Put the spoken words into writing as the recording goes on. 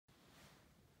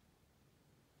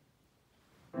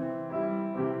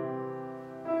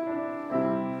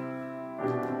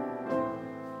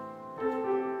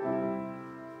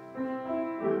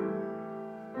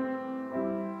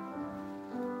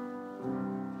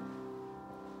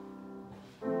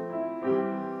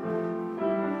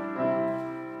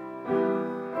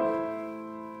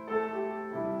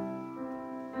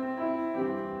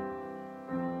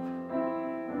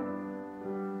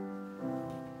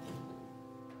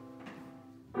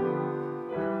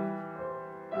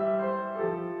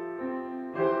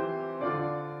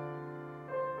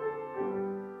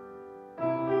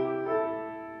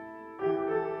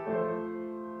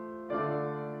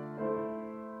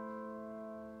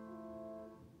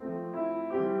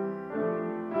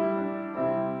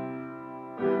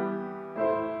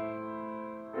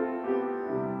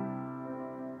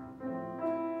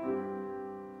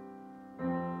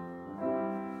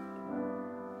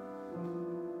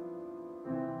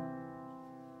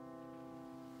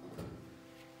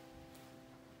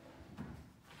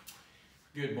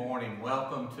Good morning.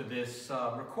 Welcome to this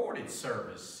recorded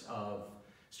service of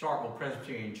Starkville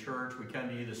Presbyterian Church. We come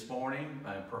to you this morning.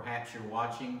 Perhaps you're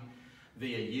watching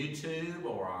via YouTube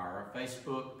or our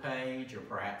Facebook page or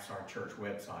perhaps our church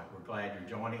website. We're glad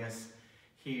you're joining us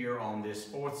here on this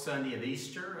fourth Sunday of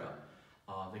Easter.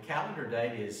 The calendar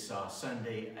date is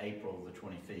Sunday, April the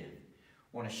 25th. I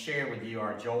want to share with you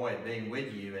our joy of being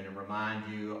with you and to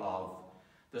remind you of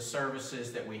the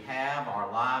services that we have, our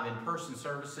live in-person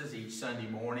services each Sunday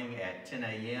morning at 10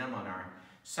 a.m. on our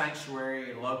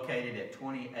sanctuary located at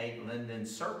 28 Linden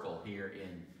Circle here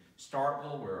in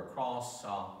Starkville. We're across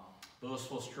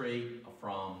Louisville Street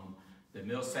from the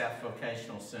Millsap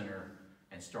Vocational Center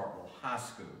and Starkville High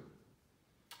School.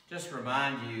 Just to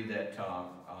remind you that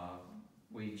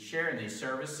we share in these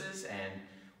services, and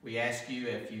we ask you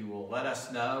if you will let us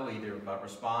know either by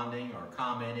responding or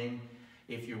commenting.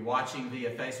 If you're watching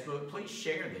via Facebook, please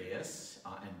share this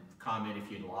and comment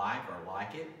if you'd like or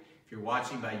like it. If you're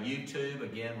watching by YouTube,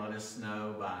 again, let us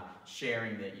know by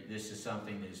sharing that this is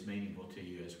something that is meaningful to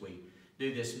you as we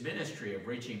do this ministry of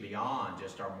reaching beyond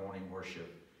just our morning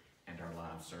worship and our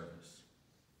live service.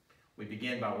 We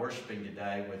begin by worshiping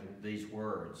today with these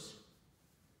words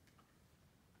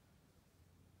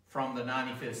from the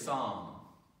 95th Psalm.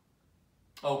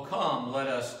 "Oh, come, let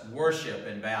us worship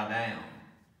and bow down.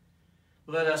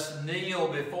 Let us kneel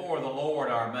before the Lord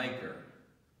our Maker.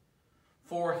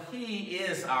 For he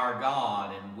is our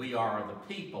God, and we are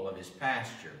the people of his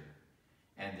pasture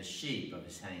and the sheep of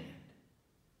his hand."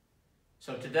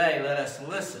 So today, let us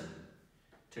listen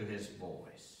to his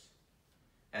voice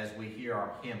as we hear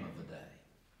our hymn of the day.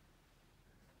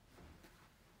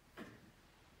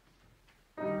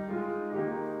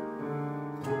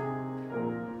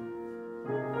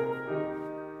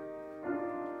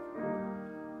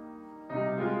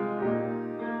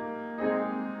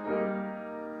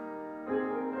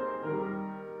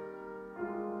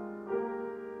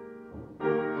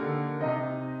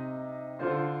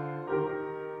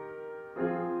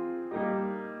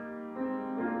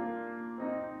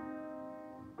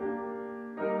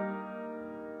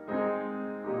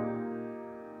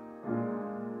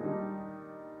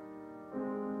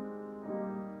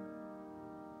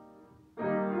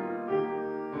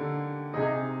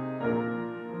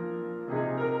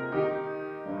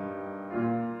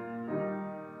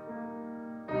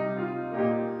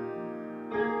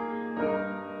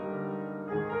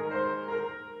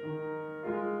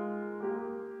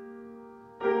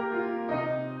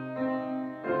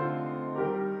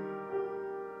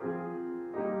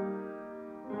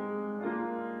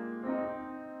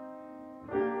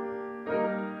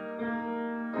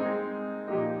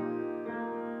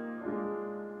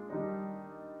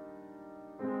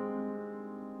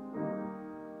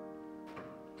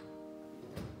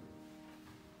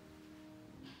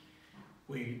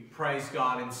 We praise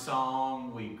God in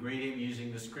song, we greet him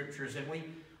using the scriptures, and we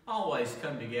always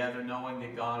come together knowing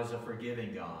that God is a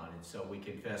forgiving God, and so we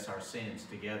confess our sins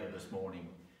together this morning.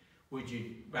 Would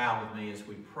you bow with me as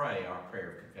we pray our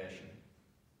prayer of confession?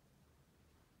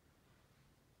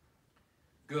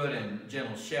 Good and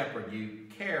gentle shepherd, you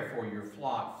care for your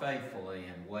flock faithfully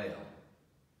and well.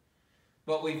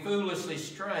 But we foolishly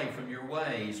stray from your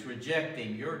ways,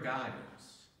 rejecting your guidance.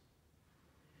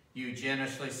 You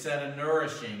generously set a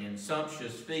nourishing and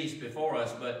sumptuous feast before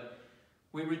us, but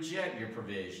we reject your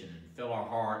provision and fill our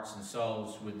hearts and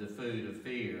souls with the food of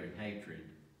fear and hatred.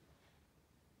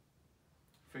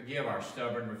 Forgive our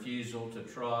stubborn refusal to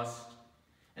trust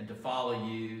and to follow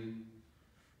you.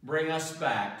 Bring us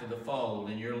back to the fold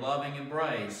in your loving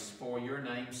embrace for your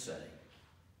name's sake.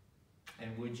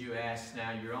 And would you ask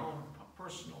now your own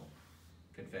personal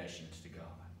confessions to God?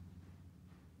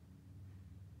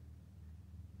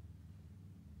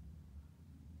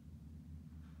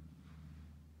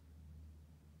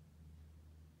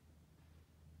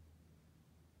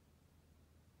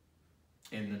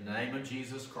 In the name of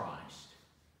Jesus Christ,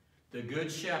 the Good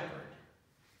Shepherd,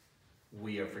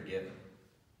 we are forgiven.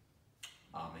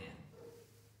 Amen.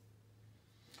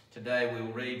 Today we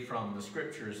will read from the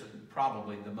scriptures,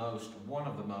 probably one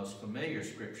of the most familiar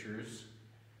scriptures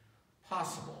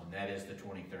possible, and that is the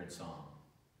 23rd Psalm.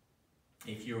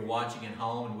 If you're watching at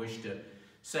home and wish to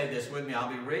say this with me,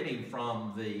 I'll be reading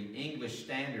from the English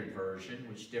Standard Version,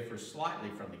 which differs slightly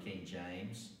from the King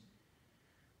James.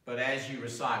 But as you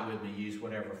recite with me, use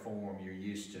whatever form you're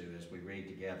used to as we read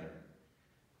together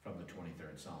from the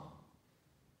 23rd Psalm.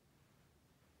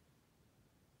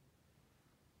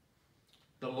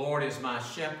 The Lord is my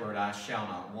shepherd, I shall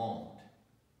not want.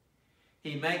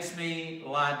 He makes me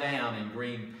lie down in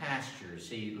green pastures.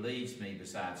 He leads me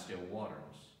beside still waters.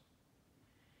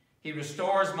 He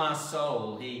restores my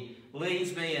soul. He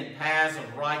leads me in paths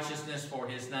of righteousness for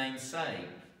his name's sake.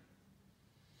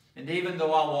 And even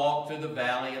though I walk through the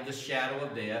valley of the shadow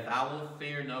of death, I will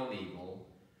fear no evil,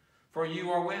 for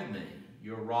you are with me.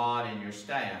 Your rod and your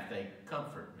staff, they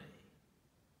comfort me.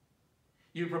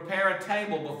 You prepare a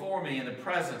table before me in the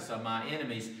presence of my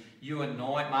enemies. You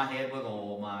anoint my head with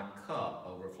oil, my cup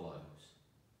overflows.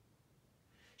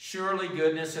 Surely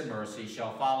goodness and mercy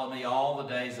shall follow me all the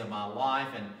days of my life,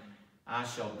 and I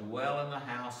shall dwell in the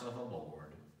house of the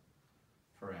Lord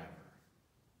forever.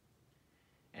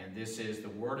 And this is the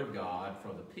word of God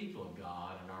for the people of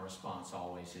God, and our response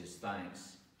always is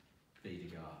thanks be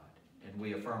to God. And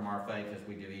we affirm our faith as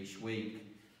we do each week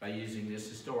by using this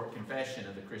historic confession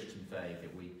of the Christian faith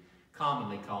that we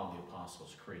commonly call the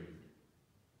Apostles' Creed.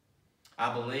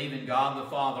 I believe in God the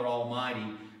Father Almighty,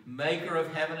 maker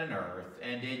of heaven and earth,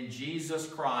 and in Jesus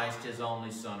Christ, his only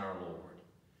Son, our Lord,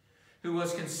 who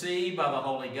was conceived by the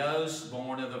Holy Ghost,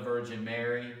 born of the Virgin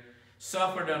Mary,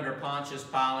 suffered under Pontius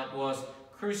Pilate, was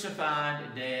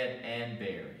crucified, dead, and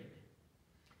buried.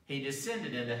 He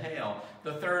descended into hell.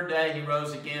 The third day he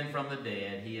rose again from the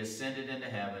dead. He ascended into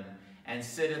heaven and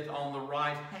sitteth on the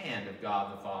right hand of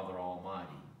God the Father Almighty.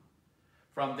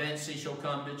 From thence he shall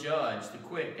come to judge the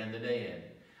quick and the dead.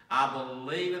 I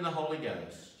believe in the Holy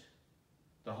Ghost,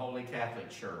 the Holy Catholic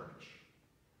Church,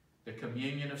 the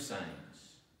communion of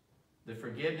saints, the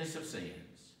forgiveness of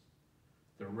sins,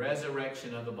 the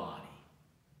resurrection of the body,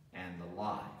 and the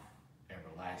life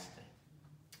everlasting.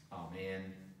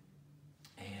 Amen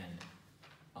and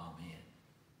amen.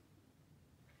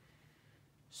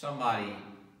 Somebody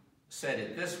said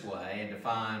it this way and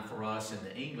defined for us in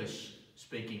the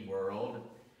English-speaking world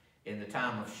in the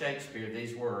time of Shakespeare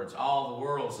these words: all the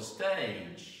world's a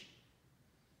stage.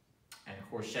 And of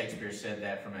course Shakespeare said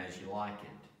that from As You Like It.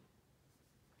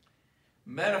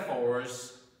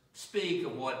 Metaphors speak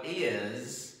of what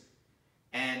is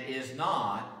and is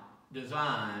not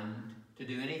designed to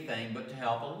do anything but to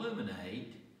help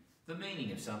illuminate the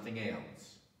meaning of something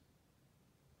else.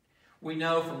 We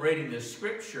know from reading the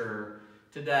scripture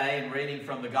today and reading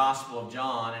from the Gospel of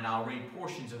John, and I'll read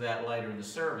portions of that later in the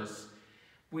service,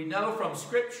 we know from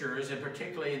scriptures, and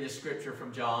particularly in the scripture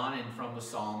from John and from the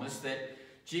psalmist, that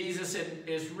Jesus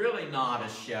is really not a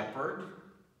shepherd,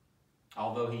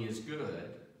 although he is good.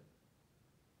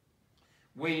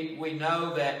 We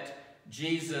know that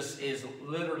Jesus is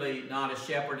literally not a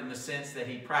shepherd in the sense that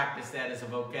he practiced that as a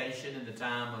vocation in the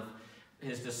time of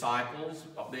his disciples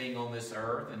being on this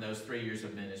earth in those 3 years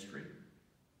of ministry.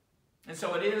 And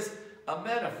so it is a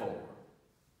metaphor.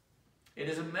 It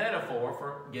is a metaphor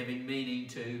for giving meaning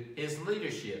to his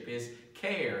leadership, his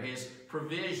care, his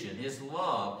provision, his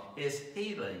love, his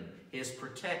healing, his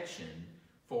protection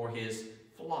for his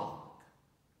flock.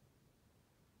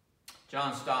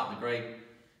 John Stott, the great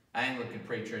Anglican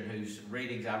preacher in whose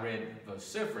readings I read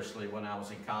vociferously when I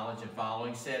was in college and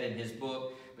following, said in his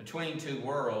book, Between Two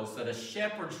Worlds, that a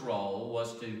shepherd's role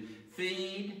was to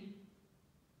feed,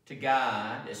 to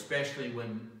guide, especially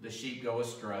when the sheep go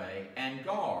astray, and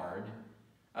guard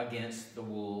against the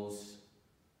wolves,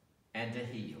 and to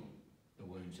heal the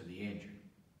wounds of the injured.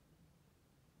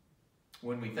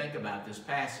 When we think about this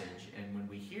passage and when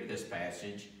we hear this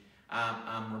passage,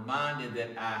 I'm reminded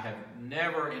that I have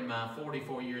never in my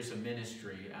 44 years of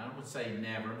ministry, I would say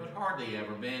never, but hardly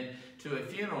ever, been to a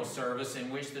funeral service in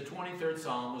which the 23rd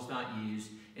Psalm was not used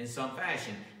in some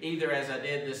fashion. Either as I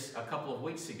did this a couple of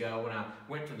weeks ago when I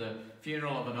went to the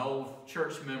funeral of an old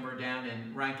church member down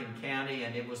in Rankin County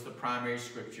and it was the primary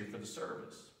scripture for the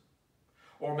service.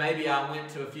 Or maybe I went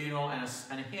to a funeral and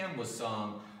a hymn was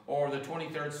sung, or the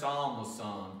 23rd Psalm was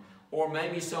sung, or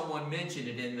maybe someone mentioned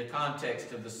it in the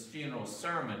context of the funeral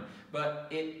sermon. But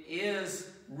it is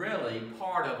really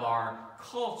part of our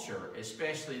culture,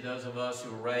 especially those of us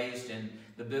who were raised in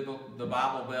the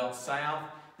Bible Belt South,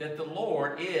 that the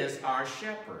Lord is our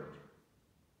shepherd.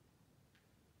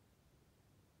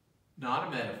 Not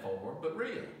a metaphor, but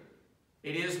real.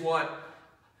 It is what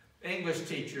English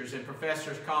teachers and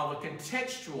professors call the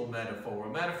contextual metaphor, a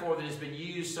metaphor that has been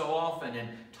used so often and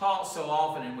taught so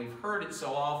often, and we've heard it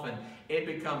so often, it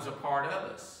becomes a part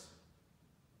of us.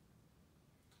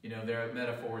 You know, there are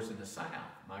metaphors in the South.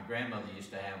 My grandmother used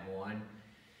to have one.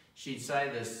 She'd say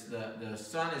this: the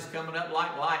sun is coming up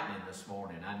like lightning this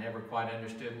morning. I never quite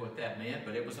understood what that meant,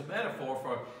 but it was a metaphor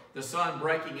for the sun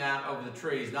breaking out over the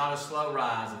trees, not a slow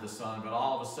rise of the sun, but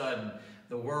all of a sudden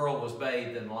the world was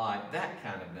bathed in light, that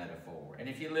kind of metaphor. And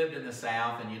if you lived in the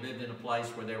South and you lived in a place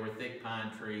where there were thick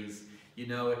pine trees, you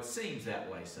know, it seems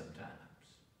that way sometimes.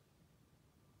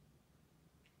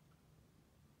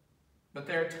 But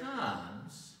there are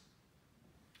times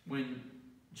when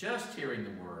just hearing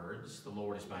the words, "The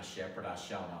Lord is my shepherd, I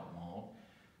shall not want,"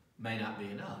 may not be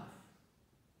enough.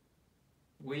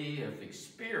 We have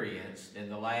experienced in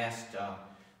the last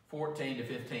 14 to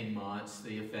 15 months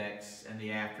the effects and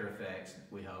the after effects,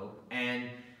 we hope, and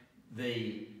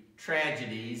the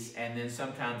tragedies and then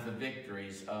sometimes the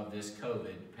victories of this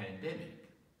COVID pandemic.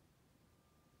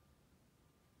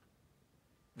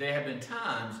 There have been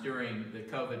times during the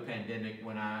COVID pandemic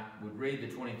when I would read the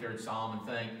 23rd Psalm and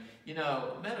think, you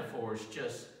know, metaphor is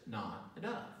just not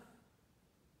enough.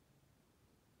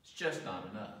 It's just not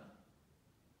enough.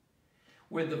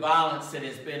 With the violence that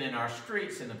has been in our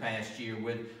streets in the past year,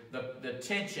 with the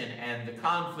tension and the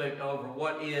conflict over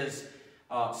what is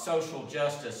social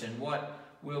justice and what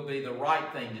will be the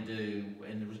right thing to do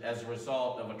as a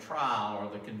result of a trial or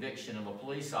the conviction of a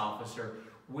police officer,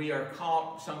 we are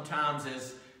caught sometimes,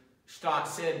 as Stott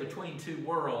said, between two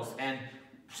worlds. And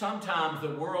sometimes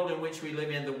the world in which we live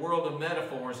in, the world of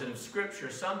metaphors and of Scripture,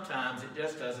 sometimes it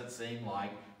just doesn't seem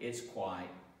like it's quite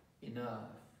enough.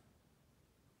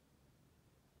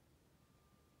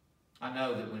 I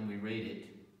know that when we read it,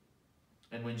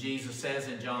 and when Jesus says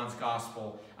in John's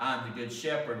Gospel, "I'm the good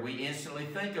shepherd," we instantly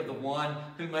think of the one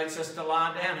who makes us to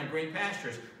lie down in green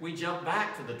pastures. We jump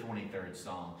back to the 23rd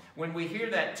Psalm. When we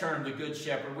hear that term, the good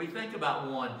shepherd, we think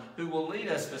about one who will lead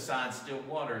us beside still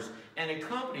waters and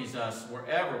accompanies us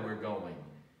wherever we're going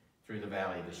through the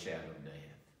valley of the shadow of death.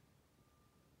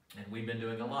 And we've been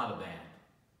doing a lot of that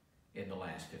in the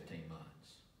last 15 months.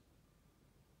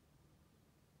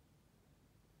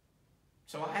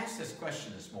 So I asked this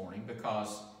question this morning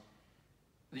because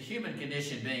the human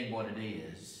condition being what it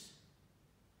is,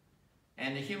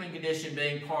 and the human condition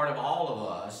being part of all of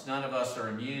us, none of us are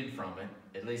immune from it.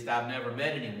 At least I've never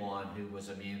met anyone who was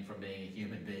immune from being a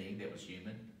human being that was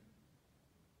human.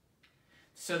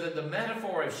 So that the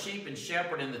metaphor of sheep and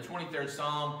shepherd in the 23rd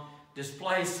Psalm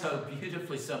displays so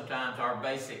beautifully sometimes our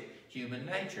basic human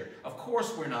nature. Of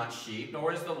course we're not sheep,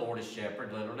 nor is the Lord a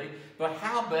shepherd, literally, but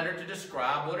how better to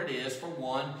describe what it is for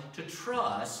one to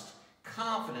trust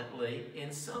confidently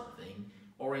in something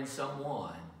or in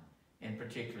someone, in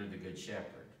particular the Good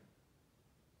Shepherd.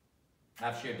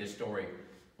 I've shared this story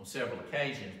on several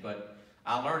occasions, but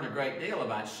I learned a great deal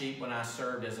about sheep when I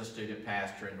served as a student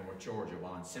pastor in North Georgia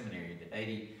while in seminary,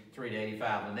 83 to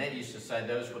 85. And Ned used to say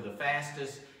those were the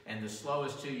fastest and the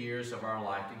slowest 2 years of our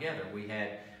life together. We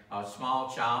had a small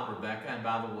child, Rebecca, and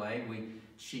by the way,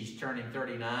 she's turning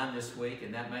 39 this week,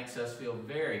 and that makes us feel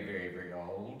very, very, very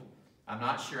old. I'm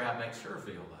not sure how it makes her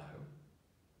feel, though.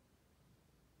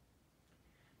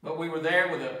 But we were there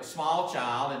with a small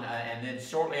child, and then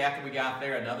shortly after we got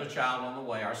there, another child on the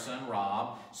way, our son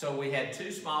Rob. So we had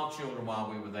two small children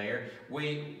while we were there.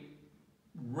 We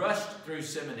rushed through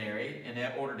seminary in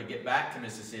order to get back to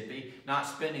Mississippi, not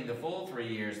spending the full 3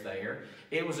 years there.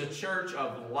 It was a church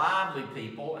of lively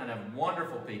people and of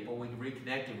wonderful people. We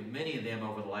reconnected with many of them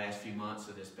over the last few months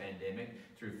of this pandemic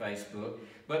through Facebook.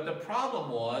 But the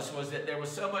problem was that there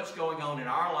was so much going on in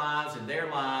our lives and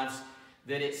their lives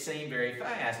that it seemed very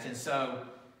fast. And so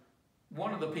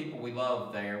one of the people we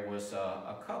loved there was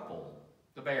a couple,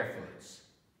 the Barefoots.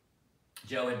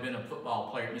 Joe had been a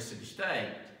football player at Mississippi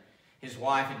State. His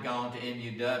wife had gone to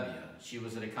MUW. She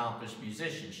was an accomplished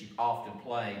musician. She often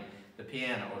played the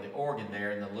piano or the organ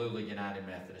there in the Lula United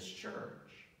Methodist Church.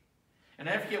 And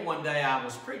I forget one day I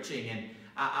was preaching, and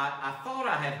I thought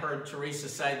I had heard Teresa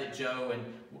say that Joe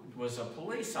was a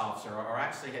police officer, or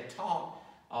actually had taught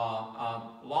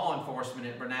law enforcement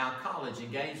at Brenau College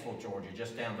in Gainesville, Georgia,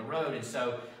 just down the road. And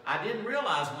so I didn't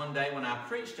realize one day when I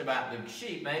preached about the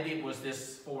sheep, maybe it was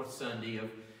this fourth Sunday of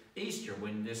Easter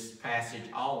when this passage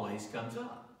always comes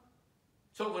up.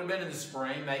 So it would have been in the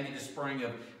spring, maybe the spring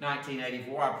of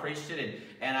 1984. I preached it,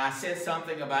 and I said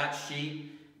something about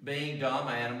sheep being dumb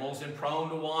animals and prone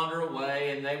to wander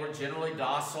away, and they were generally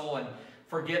docile and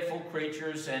forgetful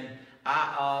creatures. And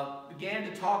I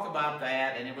began to talk about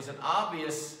that, and it was an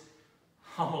obvious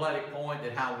homiletic point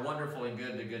that how wonderful and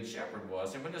good the Good Shepherd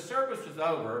was. And when the service was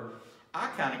over, I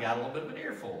kind of got a little bit of an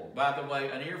earful. By the way,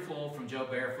 an earful from Joe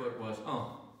Barefoot was,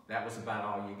 that was about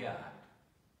all you got.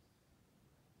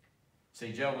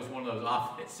 See, Joe was one of those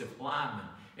offensive linemen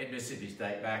at Mississippi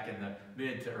State back in the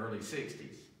mid to early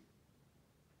 60s.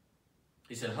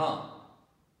 He said,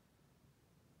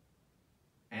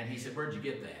 And he said, where'd you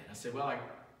get that? I said, well, I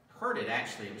heard it.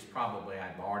 Actually, it was probably,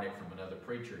 I borrowed it from another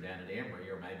preacher down at Emory,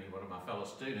 or maybe one of my fellow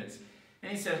students.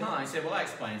 And he said, He said, well, that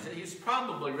explains it. He was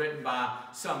probably written by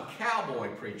some cowboy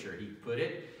preacher, he put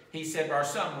it. He said, or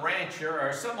some rancher,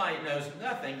 or somebody who knows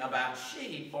nothing about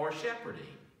sheep or shepherding.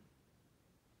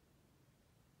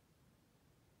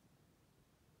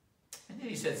 And then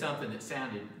he said something that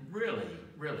sounded really,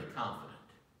 really confident.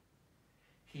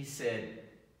 He said,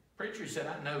 "Preacher said,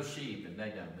 I know sheep and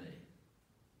they know me.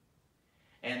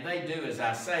 And they do as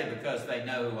I say because they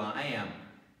know who I am."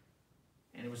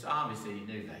 And it was obvious that he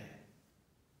knew that.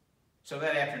 So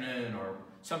that afternoon or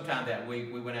sometime that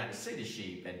week, we went out to see the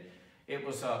sheep. And it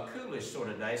was a coolish sort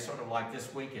of day, sort of like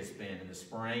this week has been in the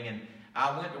spring. And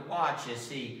I went to watch as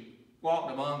he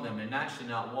walked among them, and actually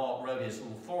not walked, rode his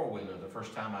little four-wheeler the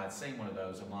first time I'd seen one of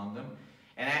those among them.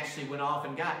 And actually went off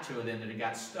and got two of them that had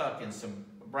got stuck in some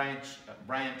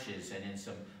branches and in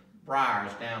some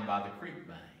briars down by the creek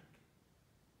bank.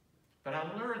 But I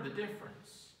learned the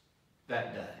difference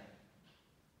that day.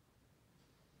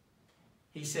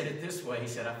 He said it this way. He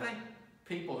said, "I think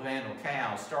people who handle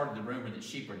cows started the rumor that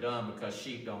sheep are dumb because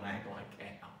sheep don't act like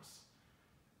cows."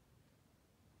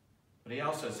 But he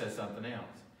also said something else.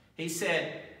 He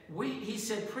said,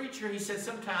 "Preacher," he said,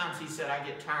 "sometimes," he said, "I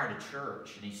get tired of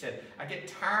church." And he said, "I get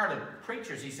tired of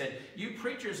preachers." He said, "You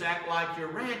preachers act like you're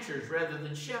ranchers rather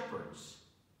than shepherds."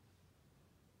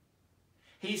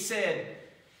 He said,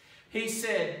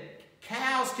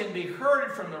 "Cows can be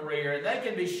herded from the rear, and they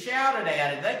can be shouted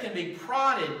at, and they can be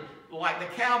prodded like the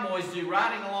cowboys do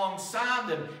riding alongside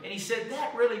them." And he said,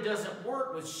 "That really doesn't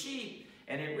work with sheep."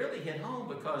 And it really hit home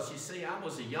because, you see, I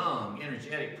was a young,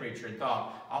 energetic preacher and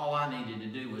thought all I needed to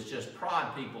do was just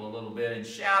prod people a little bit and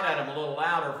shout at them a little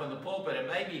louder from the pulpit and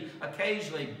maybe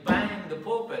occasionally bang the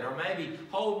pulpit or maybe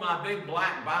hold my big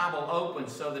black Bible open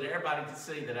so that everybody could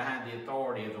see that I had the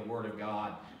authority of the Word of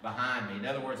God behind me. In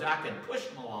other words, I could push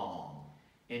them along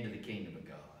into the kingdom of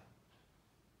God.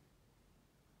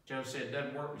 Joe said it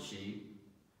doesn't work with sheep.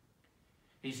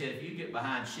 He said if you get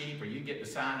behind sheep or you get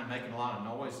beside them making a lot of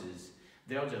noises,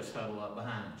 they'll just huddle up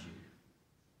behind you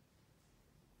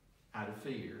out of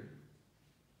fear.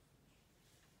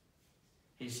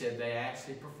 He said they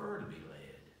actually prefer to be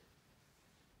led,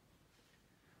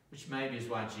 which maybe is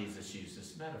why Jesus used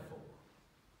this metaphor.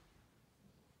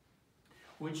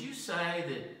 Would you say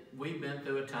that we've been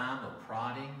through a time of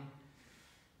prodding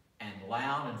and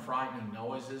loud and frightening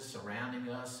noises surrounding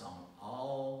us on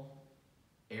all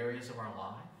areas of our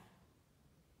life?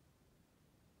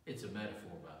 It's a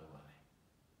metaphor, by the way.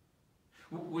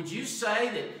 Would you say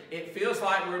that it feels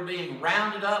like we're being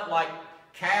rounded up like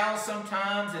cows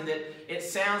sometimes, and that it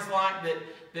sounds like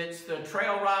that's the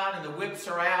trail ride and the whips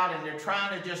are out and they're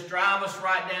trying to just drive us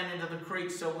right down into the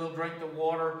creek so we'll drink the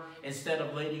water instead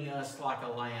of leading us like a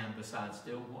lamb beside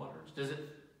still waters? Does it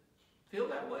feel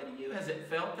that way to you? Has it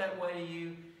felt that way to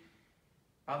you?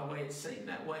 By the way, it seemed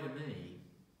that way to me.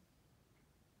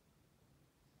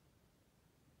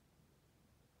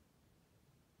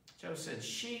 Joe said,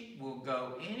 sheep will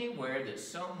go anywhere that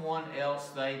someone else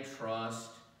they trust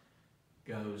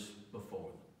goes before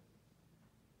them.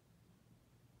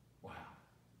 Wow.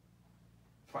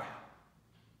 Wow.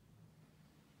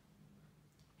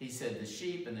 He said the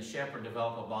sheep and the shepherd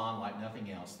develop a bond like nothing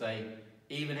else. They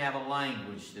even have a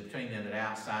language between them that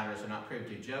outsiders are not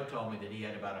privy to. Joe told me that he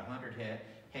had about 100 head,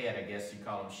 I guess you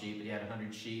call them sheep, but he had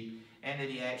 100 sheep, and that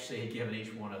he actually had given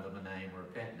each one of them a name or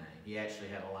a pet name. He actually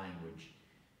had a language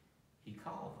he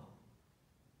called them.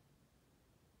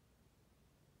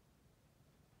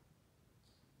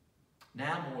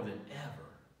 Now more than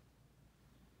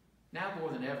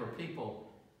ever,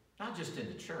 people, not just in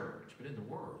the church, but in the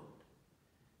world,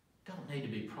 don't need to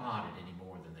be prodded any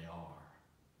more than they are.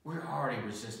 We're already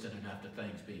resistant enough to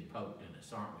things being poked in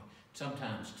us, aren't we?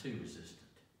 Sometimes too resistant.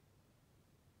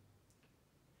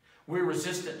 We're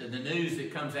resistant to the news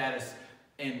that comes at us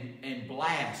and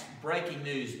blast, breaking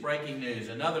news,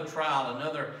 another trial,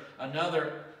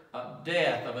 another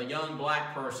death of a young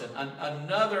black person,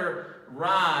 another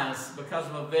rise because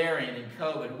of a variant in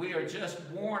COVID. We are just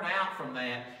worn out from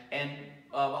that, and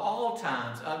of all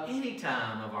times, of any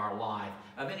time of our life,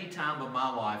 of any time of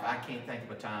my life, I can't think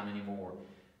of a time any more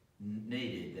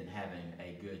needed than having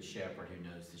a good shepherd who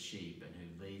knows the sheep and who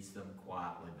leads them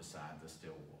quietly beside the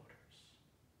still waters.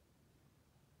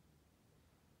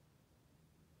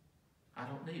 I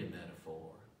don't need a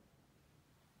metaphor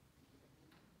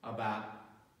about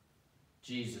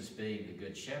Jesus being the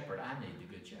good shepherd. I need the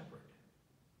good shepherd.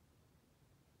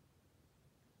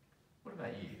 What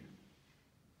about you?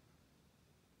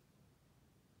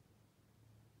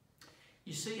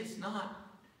 You see, it's not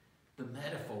the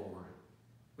metaphor.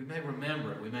 We may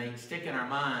remember it. We may stick in our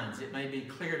minds. It may be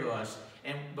clear to us.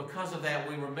 And because of that,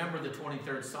 we remember the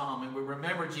 23rd Psalm, and we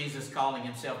remember Jesus calling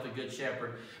himself the Good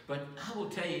Shepherd. But I will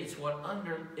tell you, it's what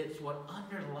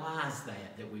underlies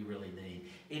that we really need.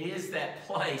 It is that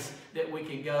place that we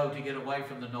can go to get away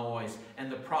from the noise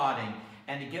and the prodding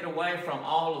and to get away from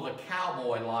all of the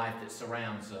cowboy life that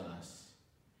surrounds us.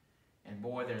 And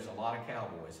boy, there's a lot of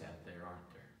cowboys out there, aren't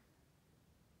there?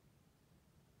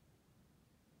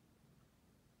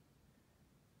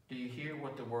 Do you hear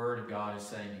what the Word of God is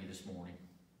saying to you this morning?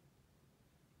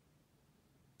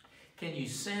 Can you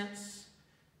sense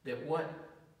that what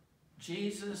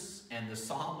Jesus and the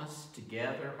psalmist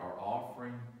together are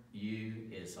offering you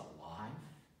is a life?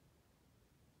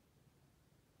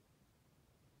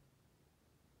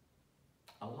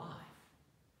 A life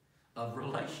of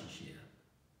relationship.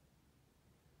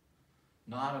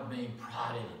 Not of being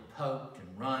prodded and poked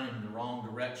and run in the wrong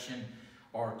direction,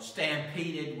 or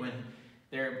stampeded when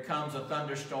there comes a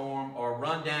thunderstorm, or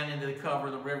run down into the cover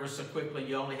of the river so quickly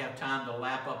you only have time to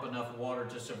lap up enough water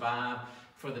to survive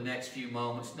for the next few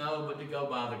moments. No, but to go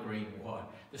by the green water,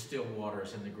 the still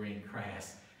waters and the green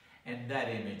grass. And that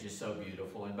image is so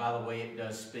beautiful. And by the way, it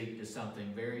does speak to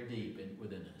something very deep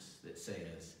within us that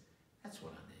says, that's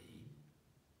what I need.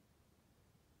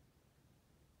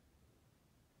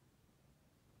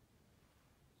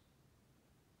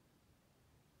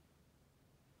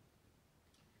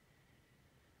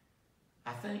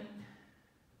 I think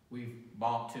we've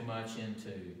bought too much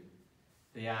into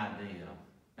the idea,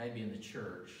 maybe in the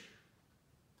church,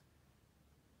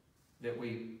 that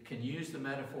we can use the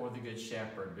metaphor of the Good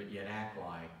Shepherd, but yet act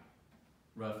like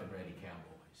rough and ready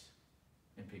cowboys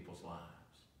in people's lives.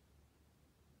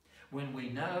 When we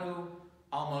know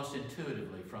almost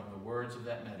intuitively from the words of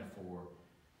that metaphor,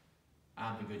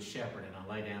 I'm the Good Shepherd and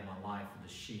I lay down my life for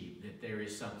the sheep, that there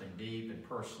is something deep and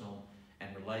personal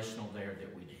and relational there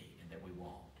that we need. That we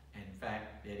want. And in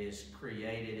fact, it is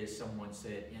created, as someone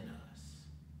said, in us.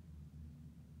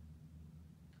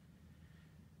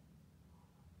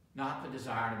 Not the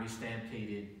desire to be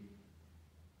stampeded,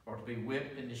 or to be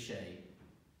whipped into shape,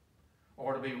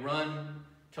 or to be run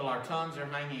till our tongues are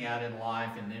hanging out in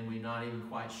life and then we're not even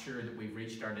quite sure that we've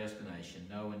reached our destination.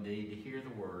 No, indeed, to hear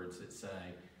the words that say,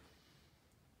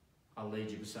 I'll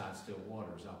lead you beside still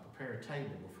waters. I'll prepare a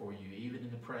table before you, even in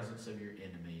the presence of your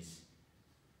enemies.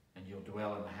 And you'll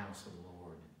dwell in the house of the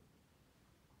Lord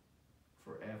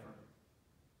forever.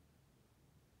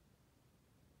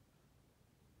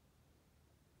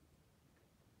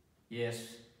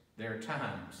 Yes, there are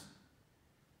times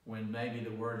when maybe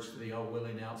the words to the old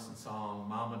Willie Nelson song,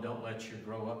 Mama, don't let your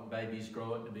babies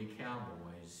grow up to be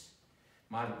cowboys,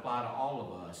 might apply to all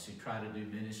of us who try to do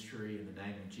ministry in the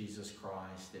name of Jesus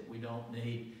Christ, that we don't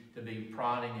need to be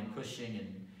prodding and pushing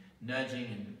and nudging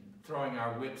and throwing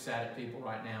our whips at people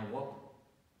right now. What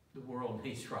the world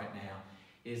needs right now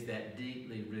is that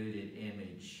deeply rooted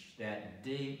image, that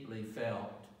deeply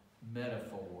felt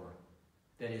metaphor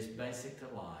that is basic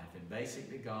to life and basic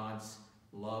to God's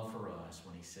love for us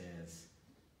when he says,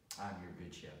 I'm your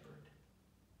good shepherd,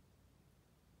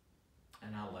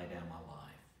 and I'll lay down my life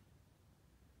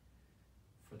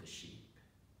for the sheep.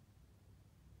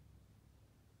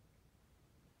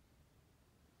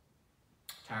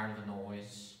 Tired of the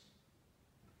noise,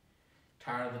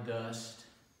 tired of the dust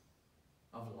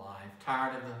of life,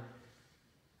 tired of the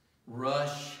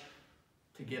rush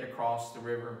to get across the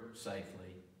river safely,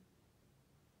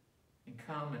 and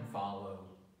come and follow,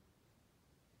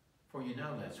 for you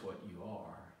know that's what you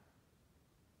are,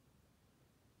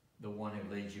 the one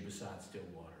who leads you beside still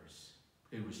waters,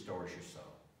 who restores your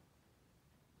soul,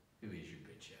 who is your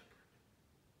good shepherd.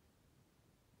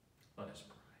 Let us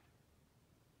pray.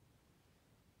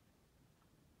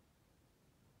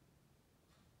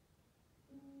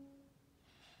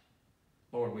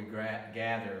 Lord, we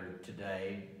gather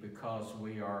today because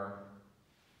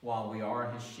while we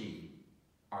are his sheep,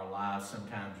 our lives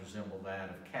sometimes resemble that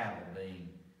of cattle being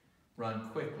run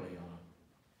quickly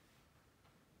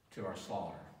to our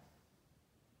slaughter.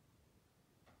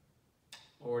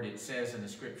 Lord, it says in the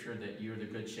scripture that you're the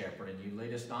good shepherd and you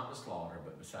lead us not to slaughter,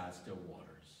 but beside still waters.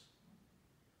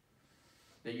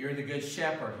 That you're the good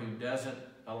shepherd who doesn't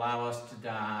allow us to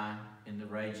die in the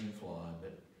raging flood,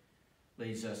 but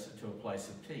leads us to a place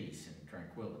of peace and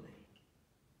tranquility.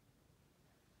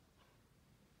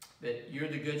 That you're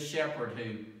the good shepherd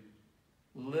who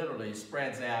literally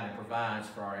spreads out and provides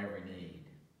for our every need.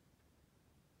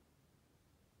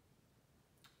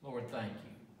 Lord, thank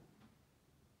you.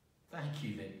 Thank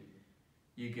you that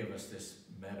you give us this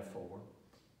metaphor.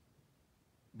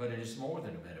 But it is more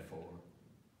than a metaphor,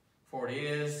 for it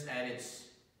is at its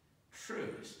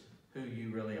truest who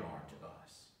you really are to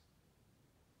us.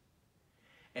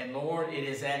 And Lord, it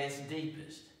is at its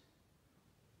deepest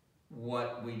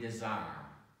what we desire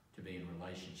to be in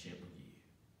relationship with you.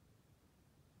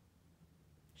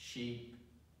 Sheep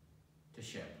to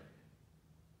shepherd,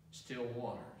 still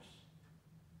waters,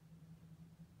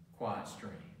 quiet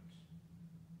streams,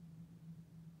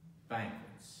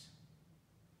 banquets,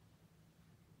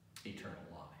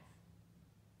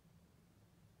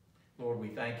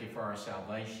 thank you for our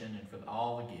salvation and for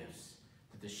all the gifts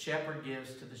that the shepherd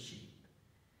gives to the sheep.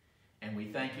 And we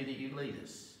thank you that you lead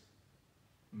us.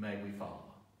 May we follow.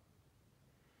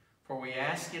 For we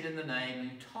ask it in the name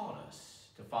who taught us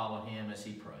to follow him as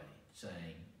he prayed,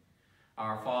 saying,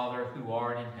 Our Father who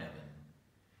art in heaven,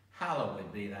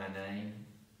 hallowed be thy name.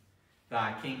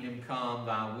 Thy kingdom come,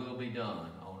 thy will be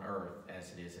done on earth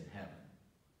as it is in heaven.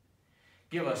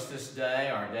 Give us this day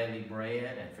our daily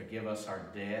bread, and forgive us our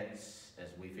debts as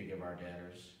we forgive our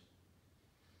debtors.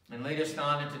 And lead us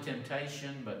not into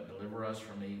temptation, but deliver us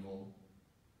from evil.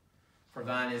 For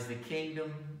thine is the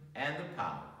kingdom, and the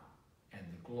power, and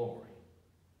the glory,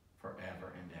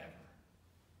 forever and ever.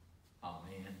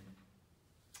 Amen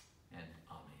and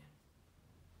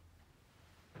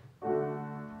amen.